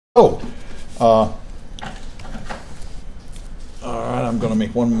Oh, all right, I'm going to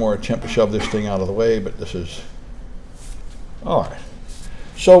make one more attempt to shove this thing out of the way, but this is, all right.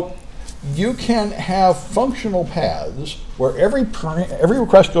 So you can have functional paths where every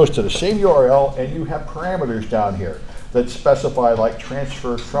request goes to the same URL, and you have parameters down here that specify like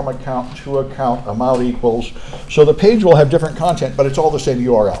transfer from account to account, amount equals. So the page will have different content, but it's all the same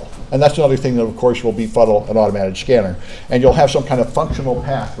URL. And that's another thing that, of course, will befuddle an automated scanner. And you'll have some kind of functional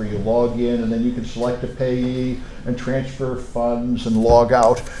path where you log in, and then you can select a payee and transfer funds and log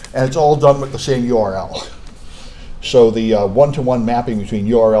out. And it's all done with the same URL. So the one-to-one mapping between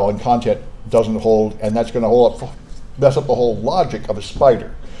URL and content doesn't hold, and that's going to mess up the whole logic of a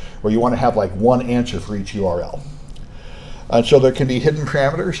spider, where you want to have like one answer for each URL. And so there can be hidden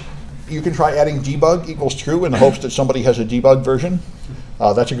parameters. You can try adding debug equals true in the hopes that somebody has a debug version.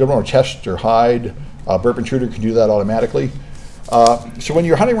 That's a good one, or test or hide. Burp Intruder can do that automatically. So when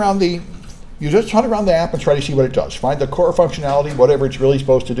you're hunting around you just hunt around the app and try to see what it does. Find the core functionality, whatever it's really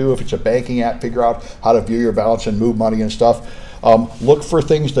supposed to do. If it's a banking app, figure out how to view your balance and move money and stuff. Look for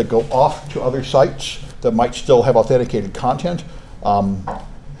things that go off to other sites that might still have authenticated content.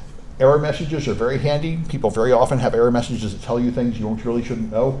 Error messages are very handy. People very often have error messages that tell you things you really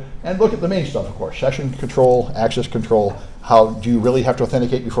shouldn't know. And look at the main stuff, of course. Session control, access control. How do you really have to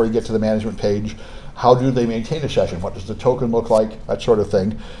authenticate before you get to the management page? How do they maintain a session? What does the token look like? That sort of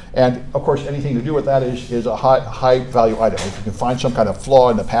thing. And of course, anything to do with that is a high value item. If you can find some kind of flaw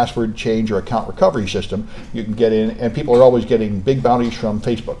in the password change or account recovery system, you can get in. And people are always getting big bounties from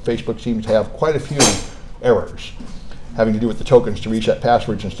Facebook. Facebook seems to have quite a few errors having to do with the tokens to reset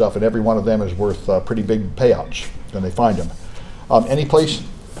passwords and stuff, and every one of them is worth pretty big payouts when they find them. Any place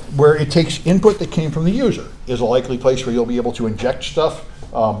where it takes input that came from the user is a likely place where you'll be able to inject stuff.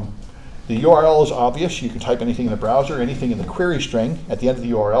 The URL is obvious. You can type anything in the browser, anything in the query string. At the end of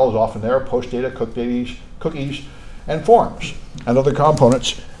the URL is often there, post data, cookies, and forms. And other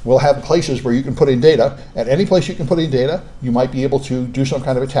components will have places where you can put in data. At any place you can put in data, you might be able to do some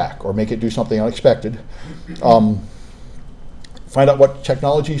kind of attack or make it do something unexpected. Find out what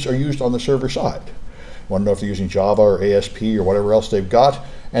technologies are used on the server side. Want to know if they're using Java or ASP or whatever else they've got.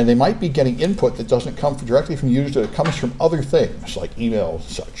 And they might be getting input that doesn't come directly from users, that it comes from other things like email and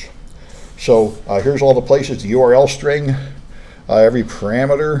such. So here's all the places, the URL string, every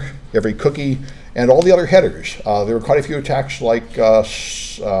parameter, every cookie, and all the other headers. There were quite a few attacks like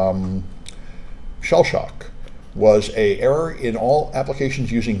Shell Shock was an error in all applications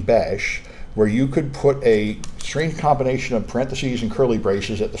using Bash, where you could put a strange combination of parentheses and curly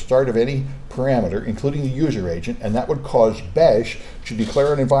braces at the start of any parameter, including the user agent, and that would cause Bash to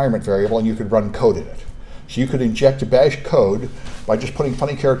declare an environment variable, and you could run code in it. So you could inject a Bash code by just putting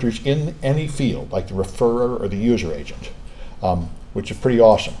funny characters in any field, like the referrer or the user agent, which is pretty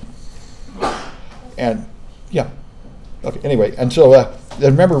awesome. And yeah, okay, anyway, and so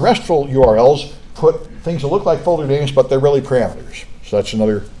remember, RESTful URLs put things that look like folder names, but they're really parameters. So that's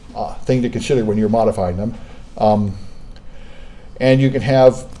another thing to consider when you're modifying them. And you can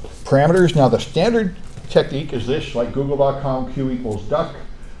have parameters. Now the standard technique is this, like google.com q equals duck,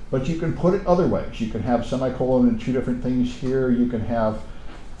 but you can put it other ways. You can have semicolon and two different things here. You can have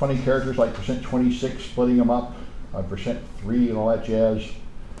funny characters like %26, splitting them up, %3 and all that jazz.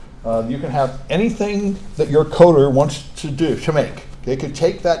 You can have anything that your coder wants to make. They could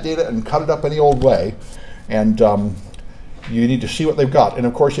take that data and cut it up any old way, and you need to see what they've got. And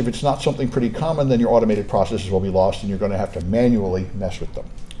of course, if it's not something pretty common, then your automated processes will be lost and you're going to have to manually mess with them.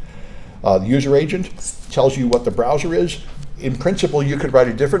 The user agent tells you what the browser is. In principle, you could write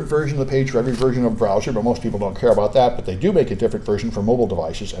a different version of the page for every version of the browser, but most people don't care about that. But they do make a different version for mobile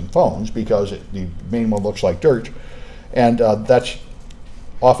devices and phones because the main one looks like dirt. And that's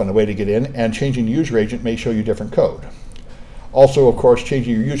often a way to get in. And changing the user agent may show you different code. Also, of course,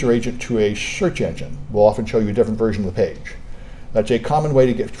 changing your user agent to a search engine will often show you a different version of the page. That's a common way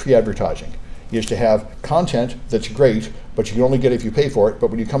to get free advertising, is to have content that's great, but you can only get it if you pay for it.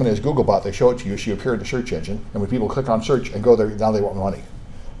 But when you come in as Googlebot, they show it to you, so you appear in the search engine. And when people click on search and go there, now they want money.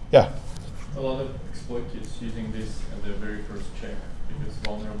 Yeah? A lot of exploit kits using this at the very first check if it's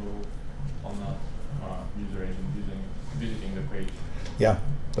vulnerable on the user agent visiting the page. Yeah.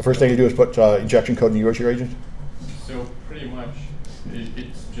 The first thing you do is put injection code in the user agent? So pretty much,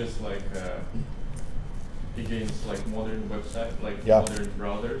 it's just like against like modern website, like modern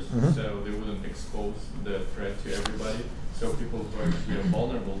browsers, so they wouldn't expose the threat to everybody. So people who actually are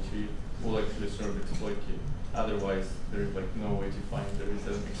vulnerable to it will actually serve exploit kit. Otherwise, there's like no way to find there is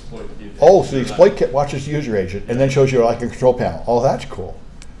an exploit kit. Oh, so the exploit kit watches the user agent and then shows you like a control panel. Oh, that's cool.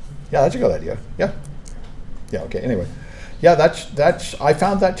 Yeah, that's a good idea. Yeah. Yeah. Okay. Anyway. Yeah, I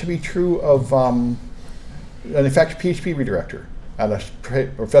found that to be true of, and in fact, PHP redirector on a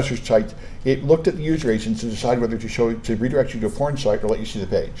professor's site, it looked at the user agents to decide whether to redirect you to a porn site or let you see the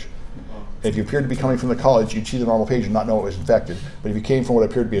page. If you appeared to be coming from the college, you'd see the normal page and not know it was infected. But if you came from what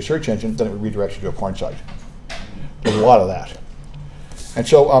appeared to be a search engine, then it would redirect you to a porn site. There's a lot of that. And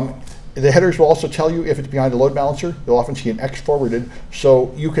so the headers will also tell you if it's behind a load balancer. You'll often see an X forwarded,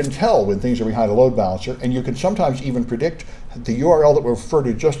 so you can tell when things are behind a load balancer, and you can sometimes even predict the URL that will refer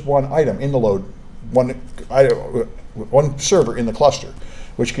to just one item in the load, one server in the cluster,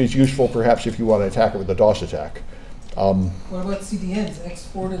 which is useful perhaps if you want to attack it with a DOS attack. What about CDNs?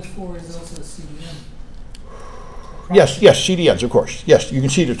 X404 is also a CDN. Yes, CDNs, of course. Yes, you can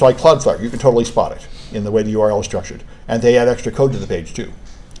see it. It's like Cloudflare. You can totally spot it in the way the URL is structured. And they add extra code to the page, too.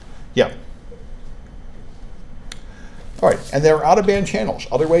 Yeah. All right, and there are out-of-band channels.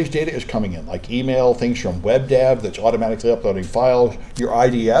 Other ways data is coming in, like email, things from WebDAV that's automatically uploading files. Your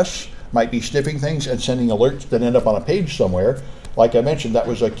IDS might be sniffing things and sending alerts that end up on a page somewhere. Like I mentioned, that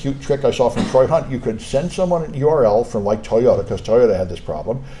was a cute trick I saw from Troy Hunt. You could send someone an URL from like Toyota, because Toyota had this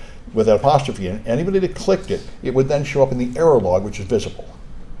problem, with an apostrophe in it. Anybody that clicked it, it would then show up in the error log, which is visible.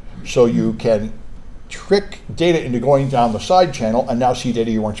 So you can trick data into going down the side channel and now see data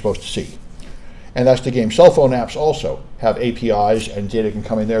you weren't supposed to see. And that's the game. Cell phone apps also have APIs, and data can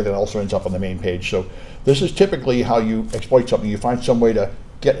come in there that also ends up on the main page. So this is typically how you exploit something. You find some way to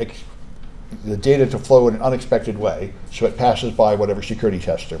get the data to flow in an unexpected way, so it passes by whatever security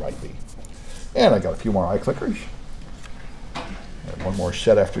tests there might be. And I got a few more iClickers. And one more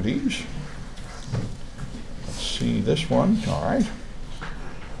set after these. Let's see this one. All right.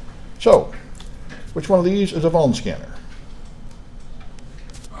 So, which one of these is a Bowne scanner?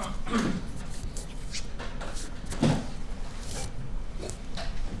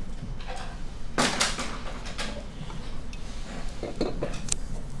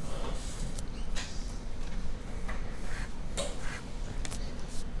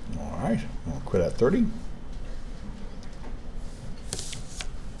 I'll quit at 30.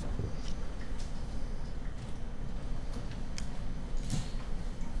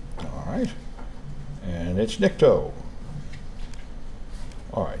 All right. And it's Nikto.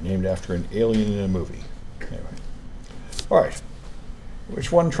 All right, named after an alien in a movie. Anyway. All right.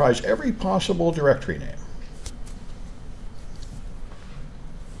 Which one tries every possible directory name?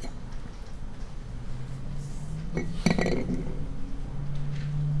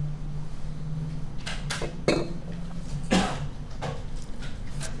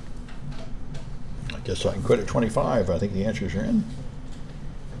 So I can quit at 25. I think the answers are in.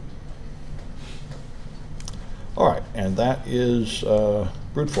 All right, and that is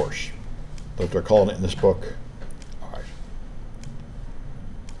brute force, that they're calling it in this book. All right.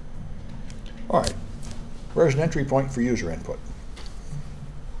 All right. Where's an entry point for user input?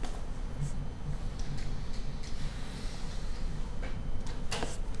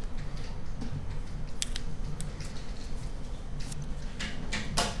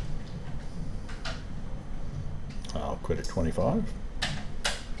 I'll quit at 25.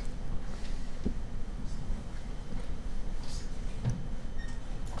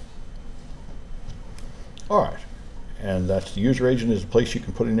 All right, and that's the user agent is the place you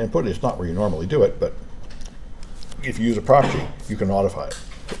can put in input. It's not where you normally do it, but if you use a proxy, you can modify it.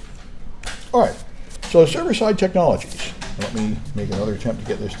 All right, so server-side technologies. Let me make another attempt to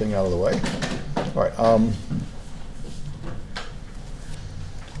get this thing out of the way. All right.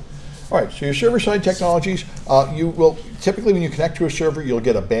 All right, so your server-side technologies, you will, typically when you connect to a server, you'll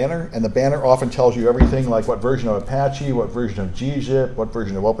get a banner, and the banner often tells you everything like what version of Apache, what version of gzip, what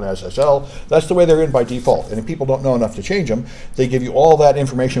version of OpenSSL. That's the way they're in by default, and if people don't know enough to change them, they give you all that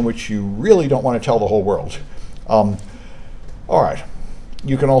information which you really don't want to tell the whole world. All right,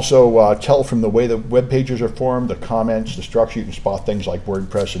 you can also tell from the way the web pages are formed, the comments, the structure, you can spot things like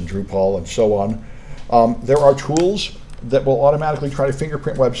WordPress and Drupal and so on. There are tools that will automatically try to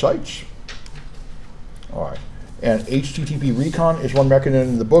fingerprint websites. All right, and HTTP recon is one recommended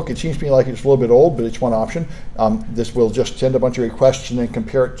in the book. It seems to me like it's a little bit old, but it's one option. This will just send a bunch of requests and then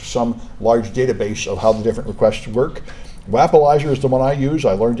compare it to some large database of how the different requests work. Wappalizer is the one I use.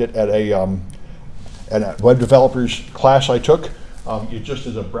 I learned it at a web developers class I took. It just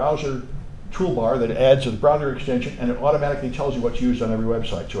is a browser toolbar that adds a browser extension, and it automatically tells you what's used on every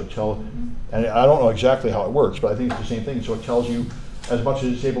website. So it and I don't know exactly how it works, but I think it's the same thing. So it tells you as much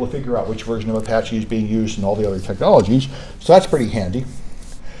as it's able to figure out which version of Apache is being used and all the other technologies. So that's pretty handy.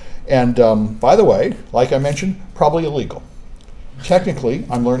 And by the way, like I mentioned, probably illegal. Technically,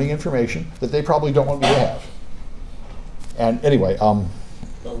 I'm learning information that they probably don't want me to have. And anyway,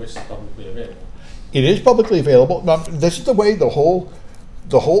 but which is publicly available. It is publicly available. Now, this is the way the whole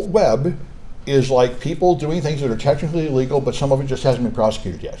web is, like people doing things that are technically illegal, but some of it just hasn't been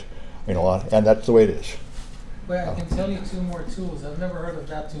prosecuted yet. You know, and that's the way it is. Well, I can tell you two more tools. I've never heard of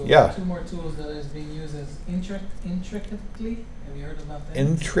that tool. Yeah. Two more tools that is being used as intricately. Have you heard about that?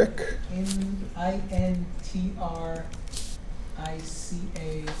 Intric? INTRICATELY.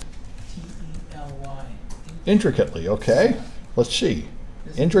 Intricately, okay. Let's see.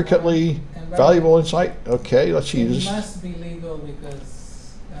 Intricately valuable insight. Okay, let's see. It must be legal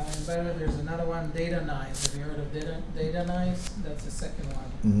because, by the way, there's another one, Data Nice. Have you heard of Data Nice? That's the second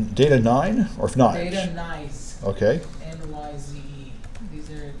one. Data 9 or 9? Data Nice. Okay. NYZE. These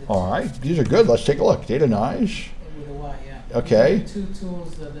are the All right. These are good. Let's take a look. Data Nice. with a Y, yeah. Okay. These are two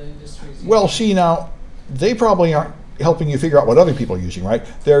tools that the industry is using. Well, see now, they probably aren't helping you figure out what other people are using, right?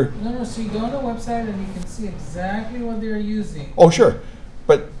 They're No, so you go on the website and you can see exactly what they're using. oh sure,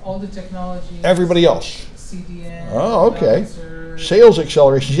 but All the technology. everybody else. CDN. Oh, okay. Balancer. Sales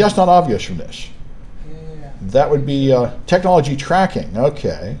acceleration. That's not obvious from this. Yeah. That would be technology tracking.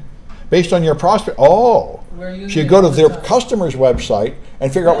 Okay. Based on your prospect. Oh. We're using So you it go to all the their time. customer's website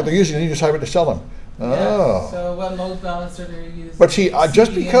and figure out what they're using, and you decide what to sell them. Yeah. Oh. So what load balancer they're using. But see,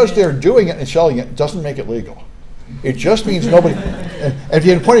 just because CDN. they're doing it and selling it doesn't make it legal. It just means nobody. And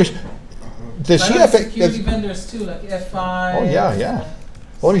the point is, the But other CFA. security vendors too, like F5. Oh yeah, yeah.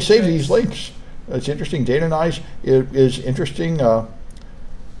 Well, let me save these links. It's interesting. Data Nice is interesting.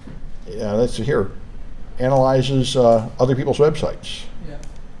 Let's see here. Analyzes other people's websites. Yeah.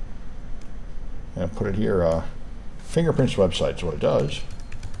 And put it here. Fingerprints websites is what it does.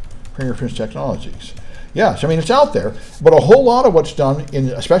 Fingerprints Technologies. Yes, I mean it's out there, but a whole lot of what's done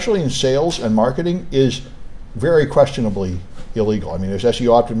especially in sales and marketing, is very questionably illegal. I mean, there's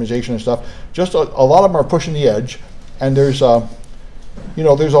SEO optimization and stuff. Just a lot of them are pushing the edge, and there's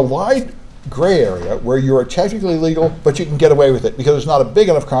there's a wide gray area where you are technically legal, but you can get away with it because it's not a big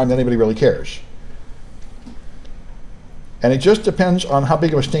enough crime that anybody really cares. And it just depends on how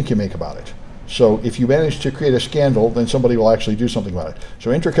big of a stink you make about it. So if you manage to create a scandal, then somebody will actually do something about it.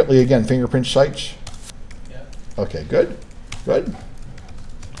 So intricately, again, fingerprint sites. Yeah. Okay, good, good.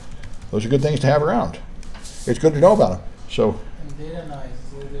 Those are good things to have around. It's good to know about them. So And Data Nice.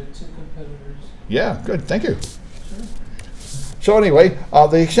 They're two competitors. yeah, good, thank you. Sure. So anyway,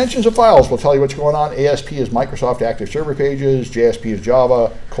 the extensions of files will tell you what's going on. ASP is Microsoft Active Server Pages, JSP is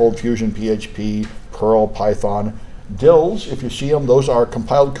Java, Cold Fusion, PHP, Perl, Python. DILs, if you see them, those are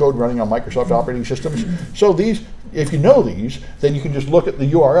compiled code running on Microsoft operating systems. So these, if you know these, then you can just look at the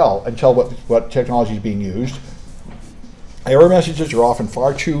URL and tell what technology is being used. Error messages are often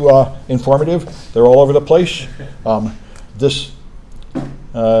far too informative. They're all over the place. This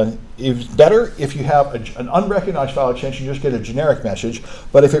is better if you have an unrecognized file extension, just get a generic message.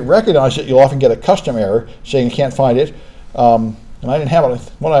 But if it recognizes it, you'll often get a custom error saying you can't find it. And I didn't have it.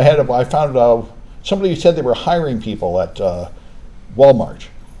 When I had it, I found somebody said they were hiring people at Walmart,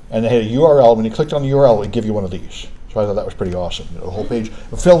 and they had a URL. When you clicked on the URL, it would give you one of these. So I thought that was pretty awesome. The whole page,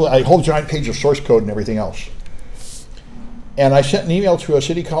 filled a whole giant page of source code and everything else. And I sent an email to a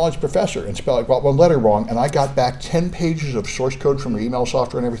city college professor and spelled one letter wrong, and I got back 10 pages of source code from their email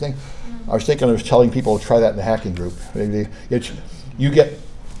software and everything. I was thinking of telling people to try that in the hacking group. You get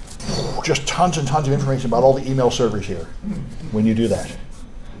just tons and tons of information about all the email servers here when you do that.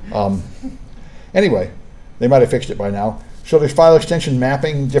 Anyway, they might have fixed it by now. So there's file extension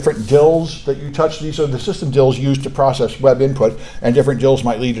mapping, different DILs that you touch. These are the system DILs used to process web input, and different DILs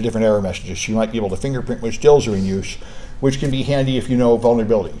might lead to different error messages. You might be able to fingerprint which DILs are in use, which can be handy if you know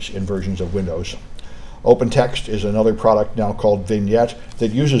vulnerabilities in versions of Windows. OpenText is another product now called Vignette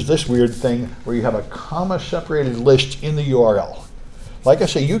that uses this weird thing where you have a comma-separated list in the URL. Like I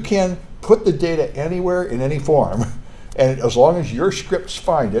say, you can put the data anywhere in any form, and as long as your scripts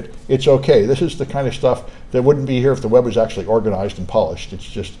find it, it's okay. This is the kind of stuff that wouldn't be here if the web was actually organized and polished. It's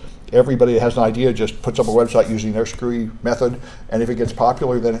just everybody that has an idea just puts up a website using their screwy method, and if it gets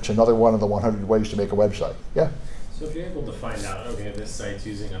popular, then it's another one of the 100 ways to make a website. Yeah? So if you're able to find out, okay, this site's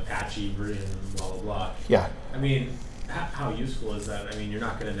using Apache version, blah, blah, blah. Yeah. I mean, how useful is that? I mean, you're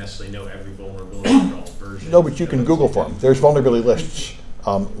not going to necessarily know every vulnerability for all versions. No, but you can Google for them. There's vulnerability lists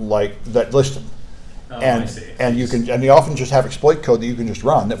like that list them. Oh, And I see. and they often just have exploit code that you can just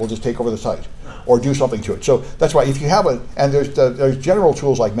run that will just take over the site or do something to it. So that's why if you have there's general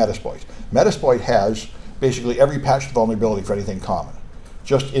tools like Metasploit. Metasploit has basically every patched vulnerability for anything common,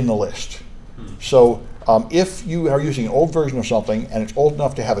 just in the list. So if you are using an old version of something and it's old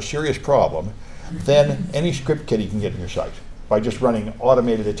enough to have a serious problem, then any script kiddie can get in your site by just running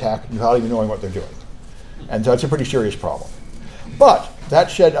automated attack without even knowing what they're doing. And so it's a pretty serious problem. But That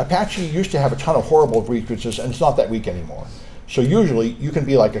said, Apache used to have a ton of horrible weaknesses, and it's not that weak anymore. So usually you can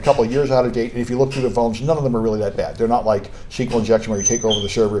be like a couple of years out of date, and if you look through the vulns, none of them are really that bad. They're not like SQL injection where you take over the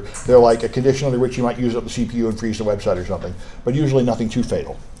server. They're like a condition under which you might use up the CPU and freeze the website or something, but usually nothing too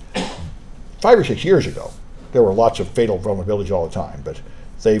fatal. 5 or 6 years ago, there were lots of fatal vulnerabilities all the time, but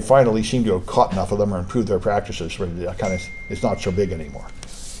they finally seem to have caught enough of them or improved their practices where it's not so big anymore.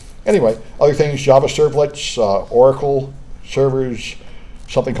 Anyway, other things, Java servlets, Oracle servers,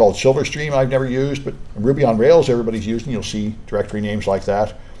 something called Silverstream I've never used, but Ruby on Rails everybody's using. You'll see directory names like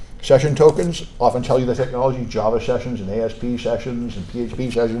that. Session tokens often tell you the technology, Java sessions and ASP sessions and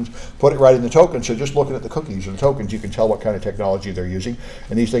PHP sessions. Put it right in the token, so just looking at the cookies and the tokens, you can tell what kind of technology they're using.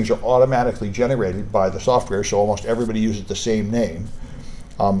 And these things are automatically generated by the software, so almost everybody uses the same name.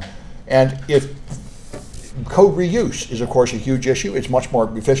 And if code reuse is, of course, a huge issue. It's much more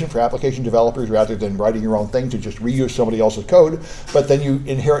efficient for application developers rather than writing your own thing to just reuse somebody else's code, but then you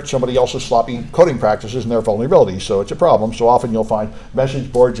inherit somebody else's sloppy coding practices and their vulnerabilities, so it's a problem. So often you'll find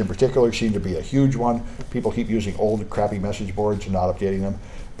message boards in particular seem to be a huge one. People keep using old, crappy message boards and not updating them.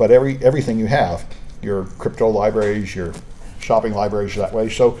 But everything you have, your crypto libraries, your shopping libraries that way.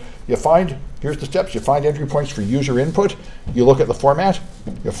 So you find, here's the steps, you find entry points for user input, you look at the format,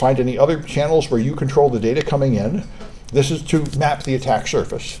 you find any other channels where you control the data coming in. This is to map the attack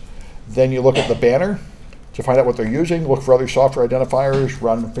surface. Then you look at the banner to find out what they're using, look for other software identifiers,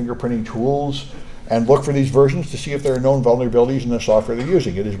 run fingerprinting tools, and look for these versions to see if there are known vulnerabilities in the software they're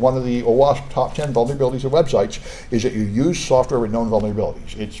using. It is one of the OWASP top 10 vulnerabilities of websites is that you use software with known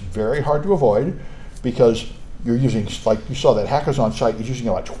vulnerabilities. It's very hard to avoid because you're using, like you saw that Hackathon site is using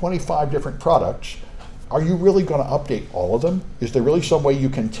about 25 different products. Are you really going to update all of them? Is there really some way you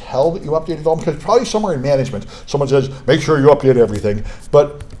can tell that you updated all of them? Because probably somewhere in management, someone says, make sure you update everything.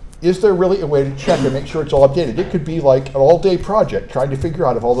 But is there really a way to check and make sure it's all updated? It could be like an all-day project trying to figure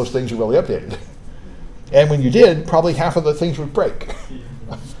out if all those things are really updated. And when you did, probably half of the things would break.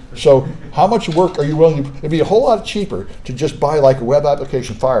 So how much work are you willing to, it'd be a whole lot cheaper to just buy like a web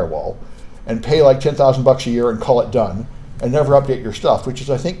application firewall and pay like 10,000 bucks a year and call it done and never update your stuff, which is,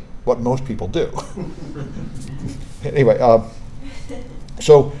 I think, what most people do. Anyway,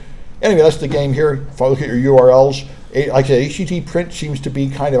 so anyway, that's the game here. If I look at your URLs, like I said, HTTP print seems to be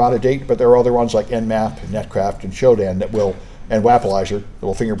kind of out of date, but there are other ones like Nmap, and Netcraft, and Shodan that will, and Wappleizer, that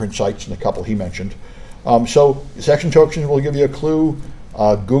will fingerprint sites, and a couple he mentioned. So section tokens will give you a clue.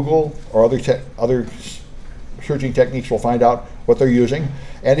 Google or other searching techniques will find out what they're using.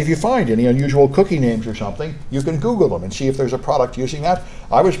 And if you find any unusual cookie names or something, you can Google them and see if there's a product using that.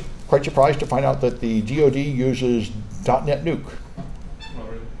 I was quite surprised to find out that the DoD uses .NET Nuke. Oh,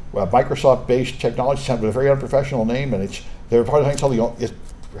 really? Well, Microsoft-based technology with a very unprofessional name, and they're part of it's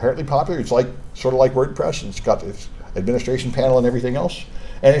apparently popular. It's like sort of like WordPress, and it's got its administration panel and everything else.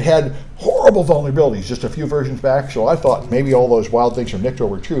 And it had horrible vulnerabilities just a few versions back, so I thought maybe all those wild things from Nicto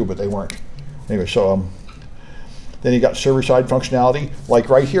were true, but they weren't. Anyway, so then you got server-side functionality. Like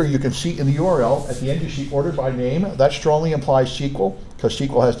right here, you can see in the URL at the end you see order by name. That strongly implies SQL, because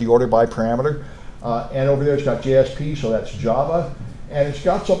SQL has the order by parameter. And over there it's got JSP, so that's Java. And it's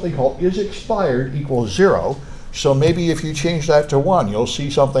got something called isExpired equals 0. So maybe if you change that to 1, you'll see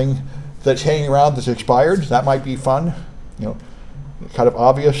something that's hanging around that's expired. That might be fun, you know, kind of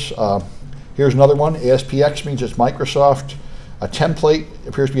obvious. Here's another one. ASPX means it's Microsoft. A template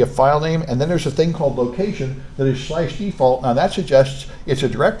appears to be a file name, and then there's a thing called location that is /default. Now that suggests it's a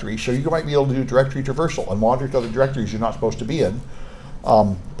directory, so you might be able to do directory traversal and wander to other directories you're not supposed to be in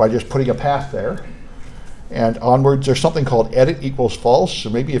by just putting a path there. And onwards, there's something called edit equals false,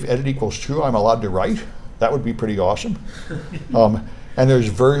 so maybe if edit equals true, I'm allowed to write. That would be pretty awesome. And there's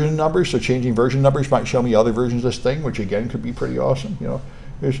version numbers, so changing version numbers might show me other versions of this thing, which again could be pretty awesome. You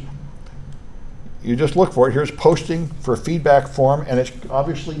know, you just look for it. Here's posting for a feedback form, and it's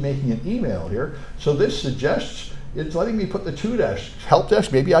obviously making an email here. So this suggests it's letting me put the help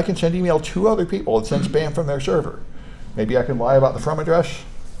desk. Maybe I can send email to other people and send spam from their server. Maybe I can lie about the from address.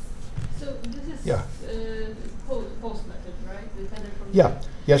 So this is post method, right? The header from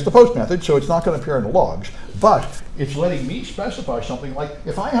Yes, the post method, so it's not going to appear in the logs, but it's letting me specify something like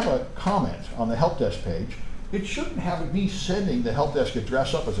if I have a comment on the help desk page, it shouldn't have me sending the help desk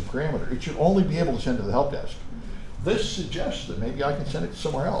address up as a parameter. It should only be able to send to the help desk. This suggests that maybe I can send it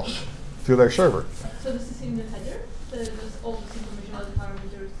somewhere else through their server. So this is in the header? There's all this information, all the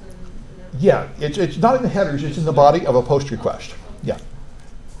parameters and everything? Yeah, it's not in the headers, it's in the body of a post request. Yeah.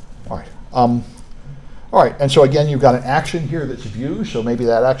 All right. All right, and so again, you've got an action here that's view, so maybe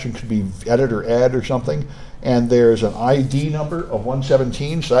that action could be edit or add or something. And there's an ID number of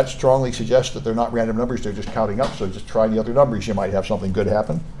 117, so that strongly suggests that they're not random numbers, they're just counting up, so just try the other numbers, you might have something good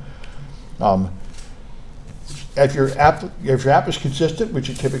happen. If your app is consistent, which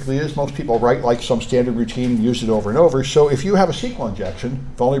it typically is, most people write like some standard routine and use it over and over. So if you have a SQL injection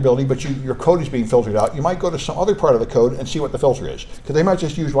vulnerability, but your code is being filtered out, you might go to some other part of the code and see what the filter is, because they might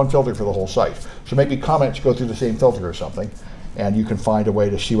just use one filter for the whole site. So maybe comments go through the same filter or something, and you can find a way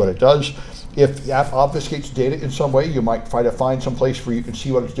to see what it does. If the app obfuscates data in some way, you might try to find some place where you can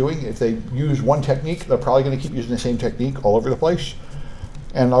see what it's doing. If they use one technique, they're probably going to keep using the same technique all over the place.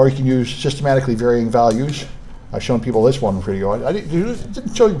 Or you can use systematically varying values. I've shown people this one video. I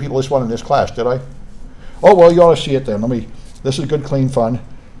didn't show you people this one in this class, did I? Oh, well, you ought to see it then. This is good, clean fun.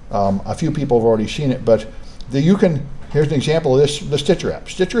 A few people have already seen it, but here's an example of this, the Stitcher app.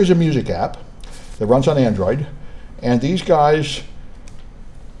 Stitcher is a music app that runs on Android, and these guys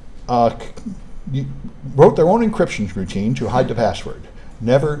wrote their own encryption routine to hide the password.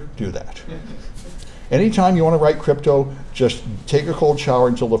 Never do that. Anytime you want to write crypto, just take a cold shower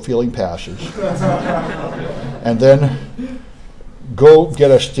until the feeling passes. And then go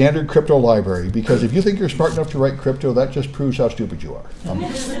get a standard crypto library, because if you think you're smart enough to write crypto, that just proves how stupid you are.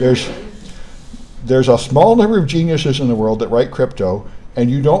 There's a small number of geniuses in the world that write crypto,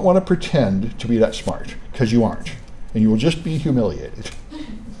 and you don't want to pretend to be that smart, because you aren't. And you will just be humiliated.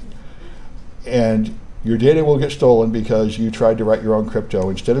 And your data will get stolen because you tried to write your own crypto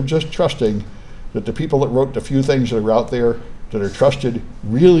instead of just trusting that the people that wrote the few things that are out there that are trusted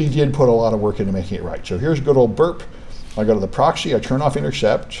really did put a lot of work into making it right. So here's good old burp. I go to the proxy, I turn off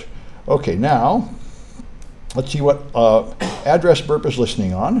intercept. Okay, now let's see what address burp is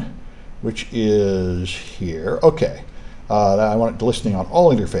listening on, which is here. Okay, I want it listening on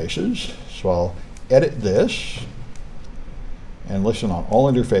all interfaces, so I'll edit this and listen on all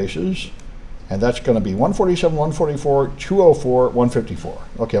interfaces. And that's going to be 147, 144, 204, 154.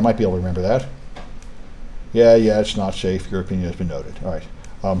 Okay, I might be able to remember that. Yeah, it's not safe. Your opinion has been noted. All right.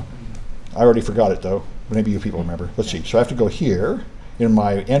 I already forgot it, though. Maybe you people remember. Let's see. So I have to go here in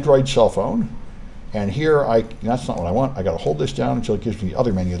my Android cell phone. And here, that's not what I want. I got to hold this down until it gives me the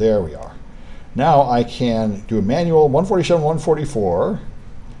other menu. There we are. Now I can do a manual 147, 144.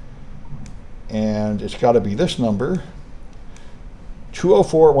 And it's got to be this number,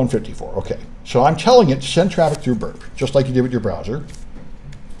 204, 154. Okay. So I'm telling it to send traffic through burp, just like you did with your browser.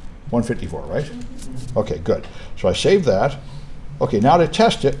 154, right? Okay, good. So I saved that. Okay, now to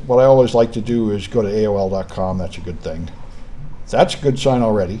test it, what I always like to do is go to AOL.com. That's a good thing. That's a good sign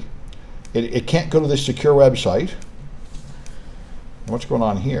already. It can't go to this secure website. What's going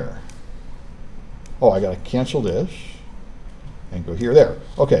on here? Oh, I got to cancel this and go here. There.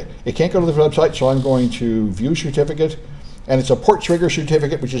 Okay, it can't go to the website, so I'm going to view certificate. And it's a port trigger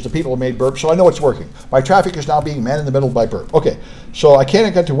certificate, which is the people who made burp, so I know it's working. My traffic is now being man in the middle by burp. Okay, so I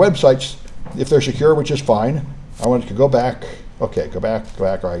can't get to websites if they're secure, which is fine. I want to go back. Okay, go back.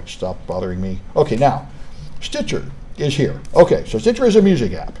 All right, stop bothering me. Okay, now, Stitcher is here. Okay, so Stitcher is a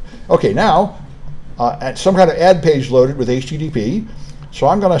music app. Okay, now, some kind of ad page loaded with HTTP. So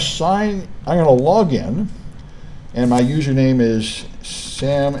I'm going to log in, and my username is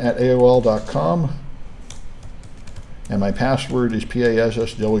sam@aol.com. And my password is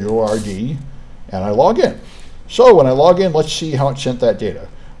PASSWORD, and I log in. So when I log in, let's see how it sent that data.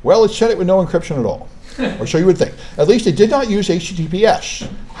 Well, it sent it with no encryption at all, or so you would think. At least it did not use HTTPS.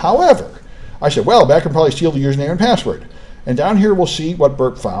 However, I said, well, that can probably steal the username and password. And down here, we'll see what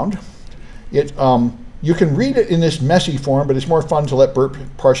burp found. You can read it in this messy form, but it's more fun to let burp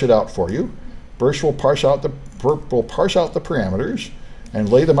parse it out for you. Burp will parse out the parameters and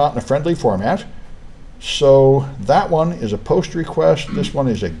lay them out in a friendly format. So that one is a post request. This one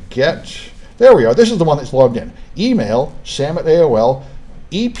is a get. There we are. This is the one that's logged in. Email, sam@AOL.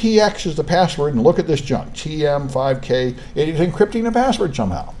 EPX is the password, and look at this junk. TM5K. It is encrypting the password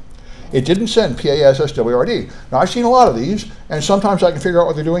somehow. It didn't send PASSWORD. Now, I've seen a lot of these, and sometimes I can figure out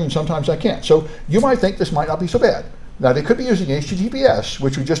what they're doing, and sometimes I can't. So you might think this might not be so bad. Now, they could be using HTTPS,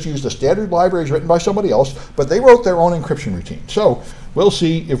 which would just use the standard libraries written by somebody else, but they wrote their own encryption routine. So we'll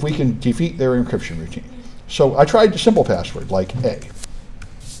see if we can defeat their encryption routine. So I tried the simple password, like A.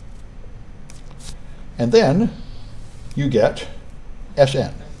 And then you get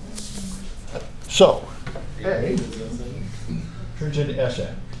SN. So A turns into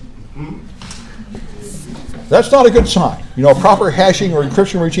SN. That's not a good sign. You know, proper hashing or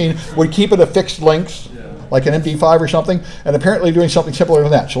encryption routine would keep it a fixed length, like an MD5 or something, and apparently doing something simpler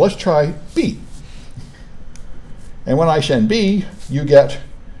than that. So let's try B. And when I send B, you get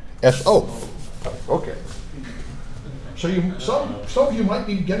SO. Okay. So some of you might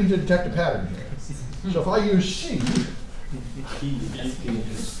be getting to detect a pattern here. So if I use C,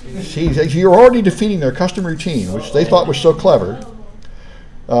 you're already defeating their custom routine, which they thought was so clever.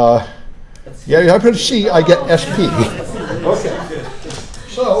 Yeah, I put C, I get SP. Okay.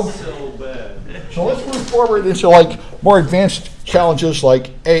 So let's move forward into like more advanced challenges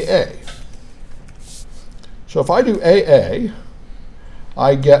like AA. So if I do AA,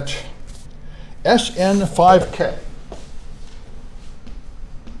 I get SN5K.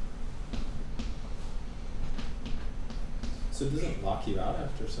 So does it lock you out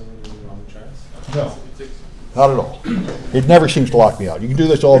after so many wrong tries? No, not at all. It never seems to lock me out. You can do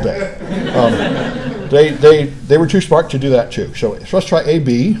this all day. They were too smart to do that too. So let's try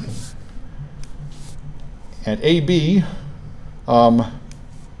AB. And AB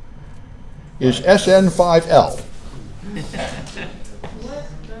is SN5L.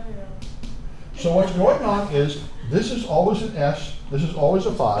 So what's going on is this is always an S, this is always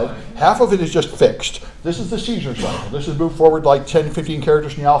a 5. Half of it is just fixed. This is the Caesar cycle. This is moved forward like 10, 15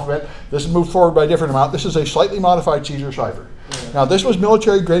 characters in the alphabet. This is moved forward by a different amount. This is a slightly modified Caesar cipher. Now this was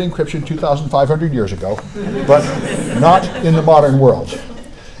military grade encryption 2,500 years ago, but not in the modern world.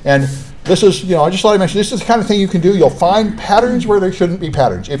 And this is, I just thought I mentioned, this is the kind of thing you can do. You'll find patterns where there shouldn't be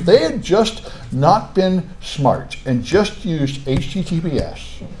patterns. If they had just not been smart and just used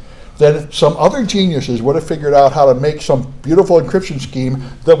HTTPS, then some other geniuses would have figured out how to make some beautiful encryption scheme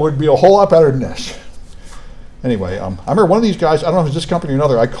that would be a whole lot better than this. Anyway, I remember one of these guys, I don't know if it's this company or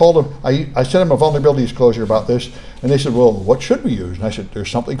another, I called them, I sent them a vulnerability disclosure about this, and they said, well, what should we use? And I said, there's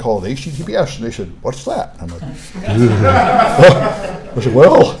something called HTTPS. And they said, what's that? And I'm like, I said,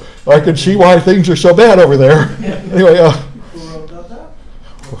 well, I can see why things are so bad over there. Anyway, Who wrote that?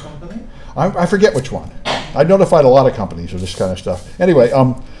 What company? I forget which one. I notified a lot of companies of this kind of stuff. Anyway,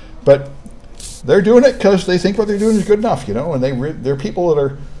 but they're doing it because they think what they're doing is good enough, and they're people that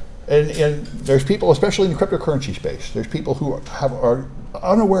are, and there's people, especially in the cryptocurrency space, there's people who are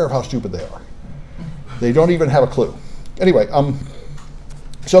unaware of how stupid they are. They don't even have a clue. Anyway,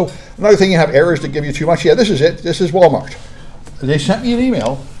 so another thing, you have errors that give you too much. Yeah, this is it. This is Walmart. They sent me an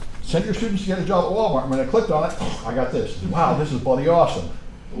email, sent your students to get a job at Walmart. And when I clicked on it, I got this. Wow, this is bloody awesome.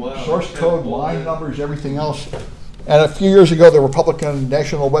 Wow. Source code, line numbers, everything else. And a few years ago, the Republican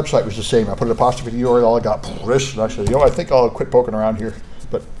National website was the same. I put an apostrophe URL, I got this, and I said, I think I'll quit poking around here.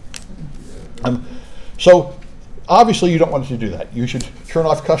 But so obviously, you don't want to do that. You should turn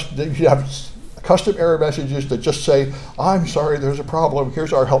off you should have custom error messages that just say, I'm sorry, there's a problem.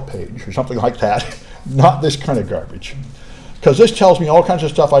 Here's our help page, or something like that. Not this kind of garbage, because this tells me all kinds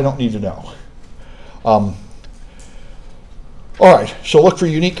of stuff I don't need to know. All right, so look for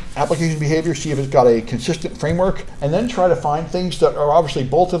unique application behavior, see if it's got a consistent framework, and then try to find things that are obviously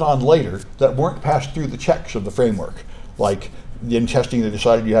bolted on later that weren't passed through the checks of the framework. Like in testing, they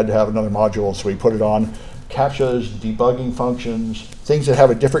decided you had to have another module, so we put it on. CAPTCHAs, debugging functions, things that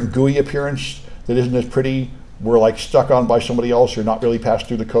have a different GUI appearance that isn't as pretty, were like stuck on by somebody else or not really passed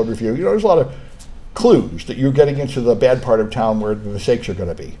through the code review. There's a lot of clues that you're getting into the bad part of town where the mistakes are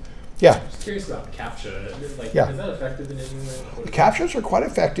going to be. Yeah. I'm just curious about CAPTCHA. Like, yeah. Is that effective in any way? The CAPTCHAs are quite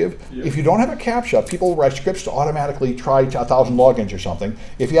effective. Yeah. If you don't have a CAPTCHA, people write scripts to automatically try 1,000 logins or something.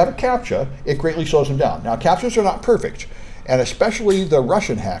 If you have a CAPTCHA, it greatly slows them down. Now, CAPTCHAs are not perfect, and especially the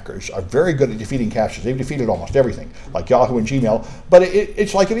Russian hackers are very good at defeating CAPTCHAs. They've defeated almost everything, like Yahoo and Gmail, but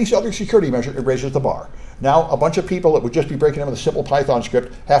it's like any other security measure, it raises the bar. Now, a bunch of people that would just be breaking in with a simple Python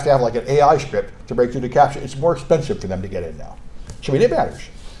script have to have like an AI script to break through the CAPTCHA. It's more expensive for them to get in now. So it matters.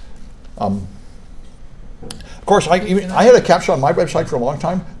 Of course, I had a CAPTCHA on my website for a long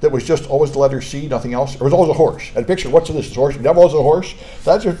time that was just always the letter C, nothing else. It was always a horse. I had a picture, what's this, horse? It never was a horse.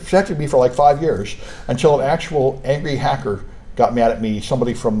 That protected me for like 5 years until an actual angry hacker got mad at me.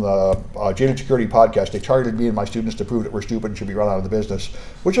 Somebody from the Jaded Security podcast, they targeted me and my students to prove that we're stupid and should be run out of the business,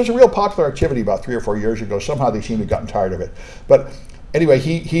 which was a real popular activity about 3 or 4 years ago. Somehow they seem to have gotten tired of it. But anyway,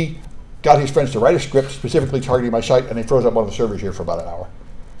 he got his friends to write a script specifically targeting my site, and they froze up one of the servers here for about an hour.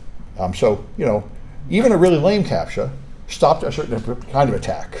 So, even a really lame CAPTCHA stopped a certain kind of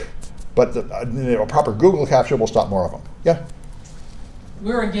attack, but a proper Google CAPTCHA will stop more of them. Yeah?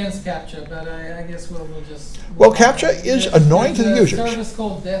 We're against CAPTCHA, but I guess we'll just... Well, CAPTCHA is annoying to the users. There's a service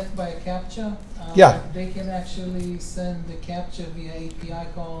called Death by CAPTCHA. Yeah. They can actually send the CAPTCHA via API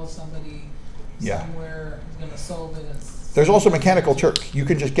call. Somebody somewhere is going to solve it. There's also Mechanical Turk. You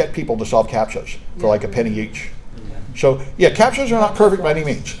can just get people to solve CAPTCHAs for like a penny each. So, yeah, CAPTCHAs are not perfect by any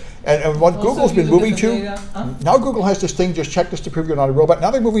means. And what Also, Google's you been look at moving the to, data, huh? now Google has this thing, just check this to prove you're not a robot. Now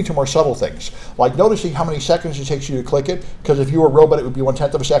they're moving to more subtle things, like noticing how many seconds it takes you to click it, because if you were a robot, it would be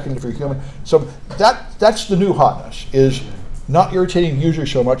 1/10 of a second if you're human. So that's the new hotness, is not irritating the user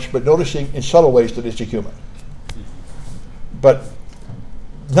so much, but noticing in subtle ways that it's a human. But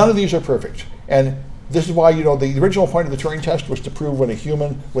none of these are perfect. And this is why, you know, the original point of the Turing test was to prove when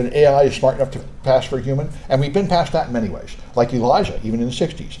AI is smart enough to pass for a human, and we've been past that in many ways. Like Eliza, even in the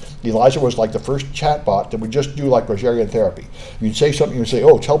 60s. Eliza was like the first chatbot that would just do like Rogerian therapy. You'd say something, you'd say,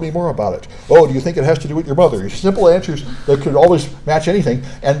 oh, tell me more about it. Oh, do you think it has to do with your mother? Simple answers that could always match anything.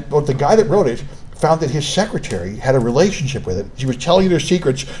 And but the guy that wrote it found that his secretary had a relationship with it. She was telling their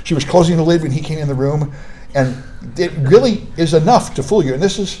secrets. She was closing the lid when he came in the room. And it really is enough to fool you. And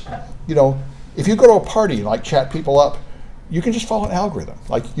this is, you know, if you go to a party and like chat people up, you can just follow an algorithm.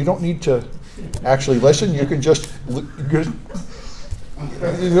 Like, you don't need to actually listen. You can just it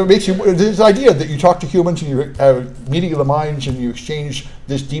makes you, this idea that you talk to humans and you have a meeting of the minds and you exchange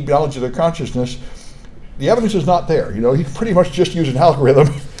this deep knowledge of their consciousness. The evidence is not there. You know, you pretty much just use an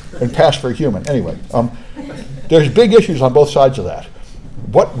algorithm and pass for a human. Anyway, there's big issues on both sides of that.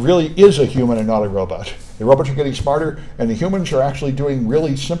 What really is a human and not a robot? The robots are getting smarter, and the humans are actually doing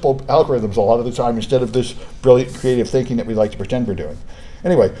really simple algorithms a lot of the time instead of this brilliant creative thinking that we like to pretend we're doing.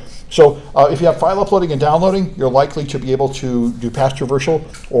 Anyway, so if you have file uploading and downloading, you're likely to be able to do path traversal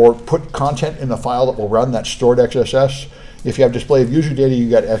or put content in the file that will run that's stored XSS. If you have display of user data, you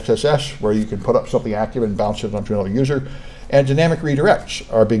got XSS, where you can put up something active and bounce it onto another user. And dynamic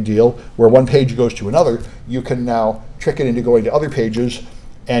redirects are a big deal, where one page goes to another. You can now trick it into going to other pages,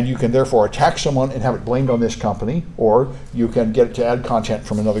 and you can therefore attack someone and have it blamed on this company, or you can get it to add content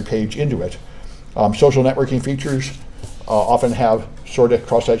from another page into it. Social networking features often have sort of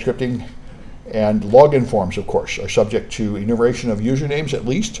cross-site scripting, and login forms, of course, are subject to enumeration of usernames at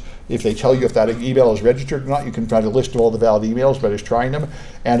least. If they tell you if that email is registered or not, you can find a list of all the valid emails by just trying them.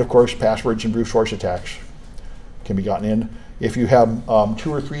 And of course, passwords and brute force attacks can be gotten in. If you have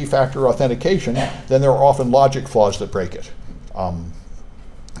 2 or 3 factor authentication, then there are often logic flaws that break it.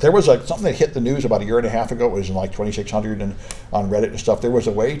 There was something that hit the news about a year and a half ago. It was in like 2600 and on Reddit and stuff. There was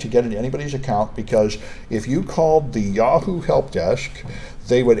a way to get into anybody's account, because if you called the Yahoo help desk,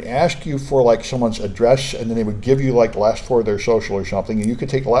 they would ask you for like someone's address, and then they would give you like the last 4 of their social or something, and you could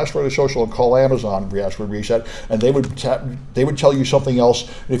take the last 4 of their social and call Amazon, password reset, and they would tell you something else.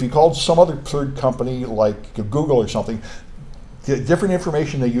 And if you called some other third company like Google or something, the different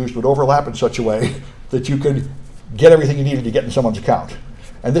information they used would overlap in such a way that you could get everything you needed to get in someone's account.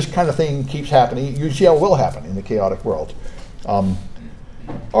 And this kind of thing keeps happening. You see how it will happen in the chaotic world. All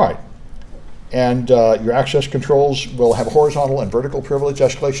right. And your access controls will have horizontal and vertical privilege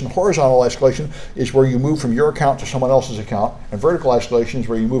escalation. Horizontal escalation is where you move from your account to someone else's account, and vertical escalation is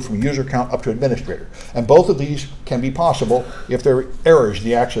where you move from user account up to administrator. And both of these can be possible if there are errors in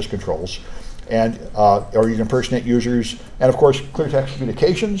the access controls, and or you can impersonate users. And of course, clear text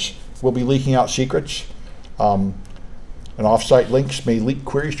communications will be leaking out secrets. And offsite links may leak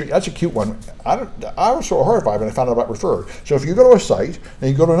query stream. That's a cute one. I was so horrified when I found out about refer. So if you go to a site,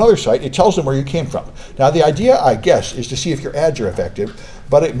 then you go to another site, it tells them where you came from. Now the idea, I guess, is to see if your ads are effective,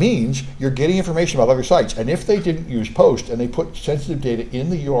 but it means you're getting information about other sites. And if they didn't use post and they put sensitive data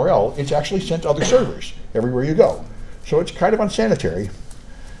in the URL, it's actually sent to other servers everywhere you go. So it's kind of unsanitary.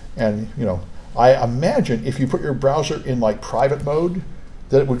 And you know, I imagine if you put your browser in like private mode,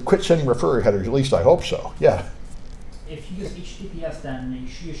 that it would quit sending refer headers. At least I hope so. Yeah. If you use HTTPS, then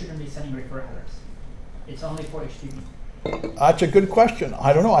you shouldn't be sending refer headers. It's only for HTTP. That's a good question.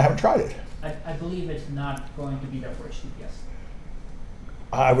 I don't know. I haven't tried it. I believe it's not going to be there for HTTPS.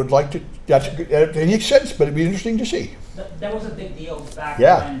 I would like to. That's a good, it makes sense, but it'd be interesting to see. That was a big deal back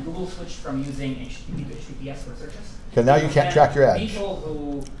Yeah. when Google switched from using HTTP to HTTPS for searches. Because now you can't track your ads. People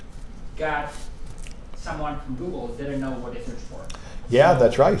who got someone from Google didn't know what they searched for. Yeah, So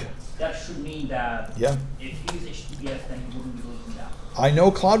that's right. that should mean that Yeah. if you use HTTPS, then you wouldn't be losing that. I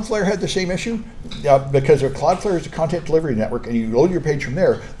know Cloudflare had the same issue because Cloudflare is a content delivery network, and you load your page from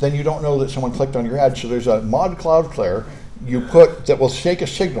there, then you don't know that someone clicked on your ad. So there's a mod Cloudflare you put that will take a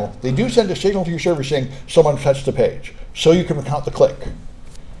signal. They do send a signal to your server saying someone touched the page, so you can count the click.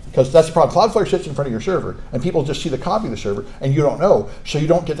 Because that's the problem. Cloudflare sits in front of your server, and people just see the copy of the server, and you don't know, so you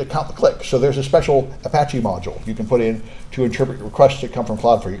don't get to count the click. So there's a special Apache module you can put in to interpret requests that come from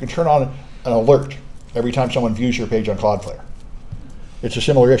Cloudflare. You can turn on an alert every time someone views your page on Cloudflare. It's a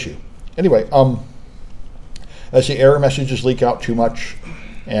similar issue. Anyway, as the error messages leak out too much,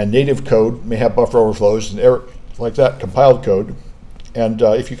 and native code may have buffer overflows and error like that, compiled code, and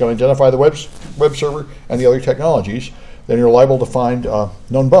if you can identify the web server and the other technologies, then you're liable to find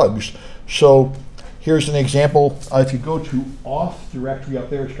known bugs. So here's an example. If you go to auth directory up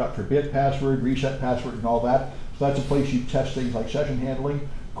there, it's got forbid password, reset password, and all that. So that's a place you test things like session handling.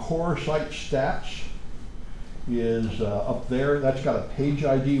 Core site stats is up there. That's got a page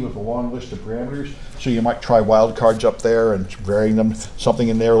ID with a long list of parameters. So you might try wildcards up there and varying them. Something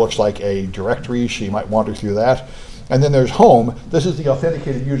in there looks like a directory, so you might wander through that. And then there's home. This is the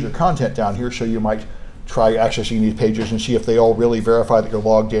authenticated user content down here, so you might try accessing these pages and see if they all really verify that you're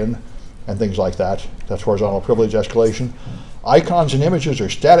logged in and things like that. That's horizontal privilege escalation. Icons and images are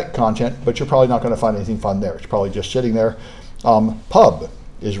static content, but you're probably not going to find anything fun there. It's probably just sitting there. Pub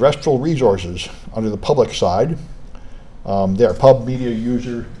is RESTful resources under the public side. There, pub media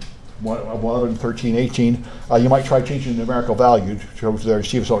user 11, 13, 18. You might try changing the numerical value to go there to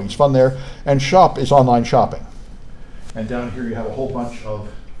see if something's fun there. And shop is online shopping. And down here you have a whole bunch of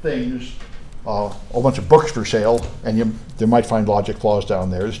things, a whole bunch of books for sale, and you might find logic flaws down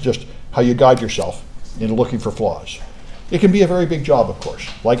there. It's just how you guide yourself into looking for flaws. It can be a very big job, of course,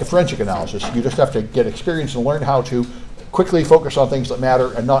 like a forensic analysis. You just have to get experience and learn how to quickly focus on things that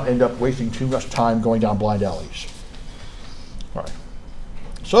matter and not end up wasting too much time going down blind alleys. All right.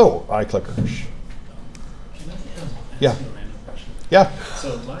 So, iClickers. Can I ask Yeah. you a random question? Yeah.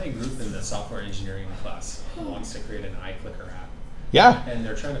 So my group in the software engineering class wants to create an iClicker app, Yeah. and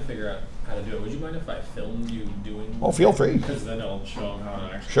they're trying to figure out how to do it. Would you mind if I filmed you doing? Oh, feel free. Because then I'll show them how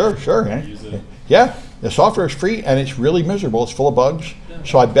to actually Sure. use it. Yeah. The software is free and it's really miserable. It's full of bugs.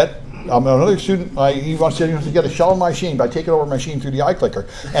 So I bet another student, he wants to get a shell on my machine by taking over my machine through the iClicker.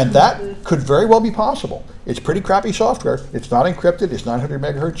 And that could very well be possible. It's pretty crappy software. It's not encrypted. It's 900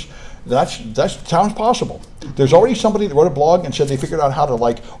 megahertz. That sounds possible. There's already somebody that wrote a blog and said they figured out how to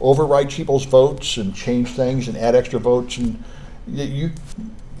like override people's votes and change things and add extra votes, and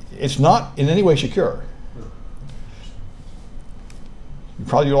it's not in any way secure. You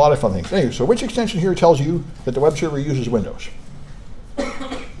probably do a lot of fun things. Anyway, so which extension here tells you that the web server uses Windows?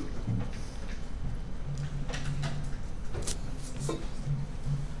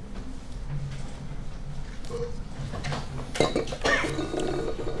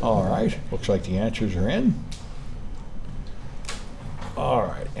 All right, looks like the answers are in. All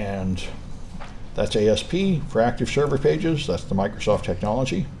right, and that's ASP for active server pages. That's the Microsoft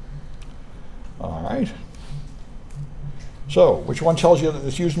technology. All right. So, which one tells you that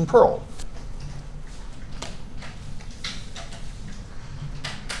it's used in Perl?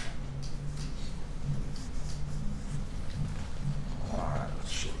 All right,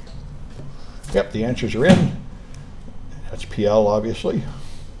 let's see. Yep, the answers are in. That's PL, obviously.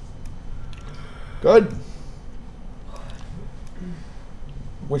 Good.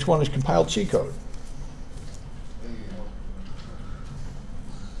 Which one is compiled C code?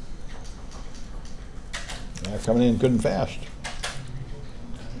 Yeah, coming in good and fast.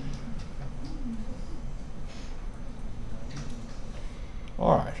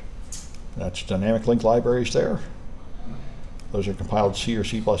 All right. That's dynamic link libraries there. Those are compiled C or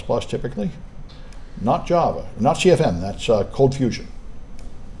C++ typically. Not Java, not CFM, that's Cold Fusion.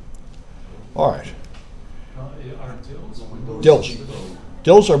 All right. Are DILs on Windows? DILs.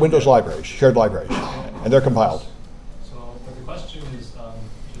 DILs are Windows libraries, shared libraries, and they're compiled. So, but the question is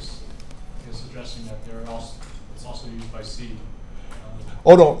just, I guess, addressing that it's also used by C.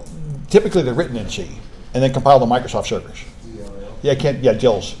 Oh no, typically they're written in C, and then compiled on Microsoft servers. Yeah,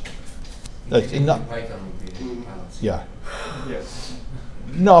 DILs. Yeah. Yes.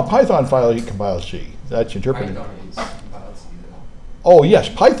 No, a Python file you compile C. That's interpreted. Python is compiled C though. Oh yes,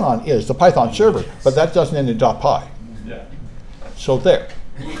 Python is the Python server, but that doesn't end in .py. Yeah. So there.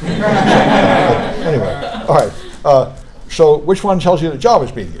 Anyway, all right. So which one tells you that Java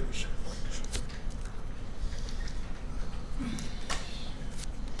is being used?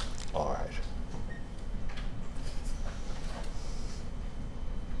 All right.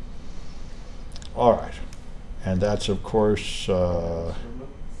 All right. And that's, of course,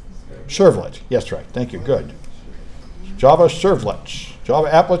 servlet. Yes, right. Thank you. Good. Java servlets. Java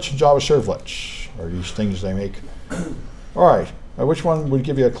applets and Java servlets are these things they make. All right. Which one would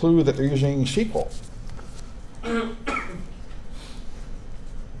give you a clue that they're using SQL?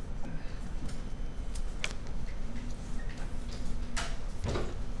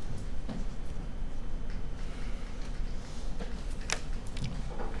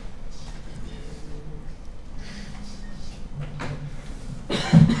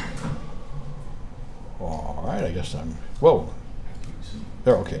 All right, I guess I'm, whoa.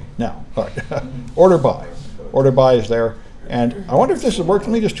 They're okay now. All right. Order by. Order by is there. And I wonder if this would work.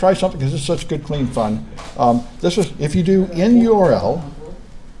 Let me just try something because this is such good, clean fun. This is, if you do in URL,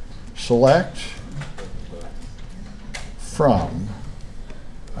 select from.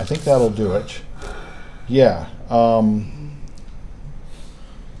 I think that'll do it. Yeah.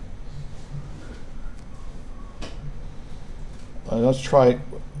 Let's try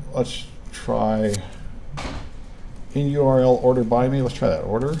in URL order by me. Let's try that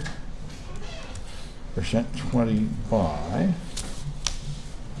order. %20 by.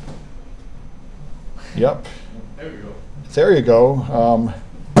 Yep. There we go. There you go.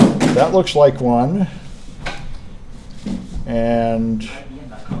 That looks like one. And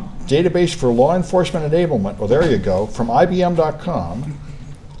database for law enforcement enablement. Well, there you go. From IBM.com.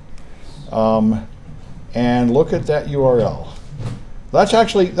 And look at that URL. That's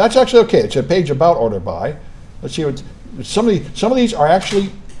actually okay. It's a page about order by. Let's see what some of these are actually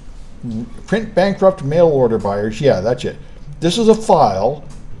print bankrupt mail order buyers. Yeah, that's it. This is a file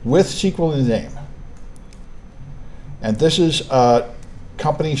with SQL in the name. And this is a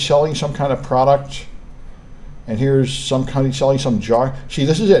company selling some kind of product. And here's some company selling some jar. See,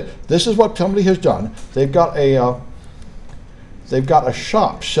 this is it. This is what somebody has done. They've got a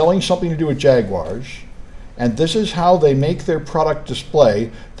shop selling something to do with Jaguars. And this is how they make their product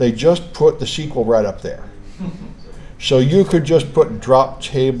display. They just put the SQL right up there. So you could just put drop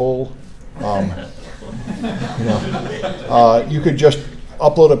table. You could just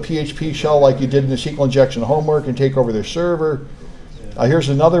upload a PHP shell like you did in the SQL injection homework and take over their server. Here's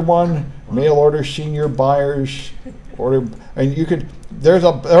another one: mail order, senior buyers order, and you could. There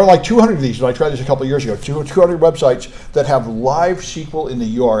are like 200 of these. When I tried this a couple of years ago, 200 websites that have live SQL in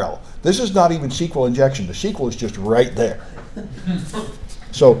the URL. This is not even SQL injection. The SQL is just right there.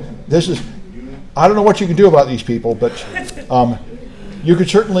 So this is. I don't know what you can do about these people, but you could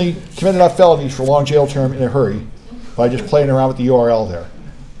certainly commit enough felonies for long jail term in a hurry by just playing around with the URL there.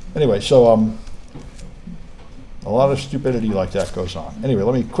 Anyway, so a lot of stupidity like that goes on. Anyway,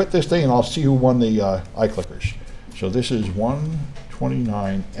 let me quit this thing and I'll see who won the iClickers. So this is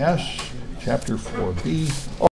 129S, chapter 4b.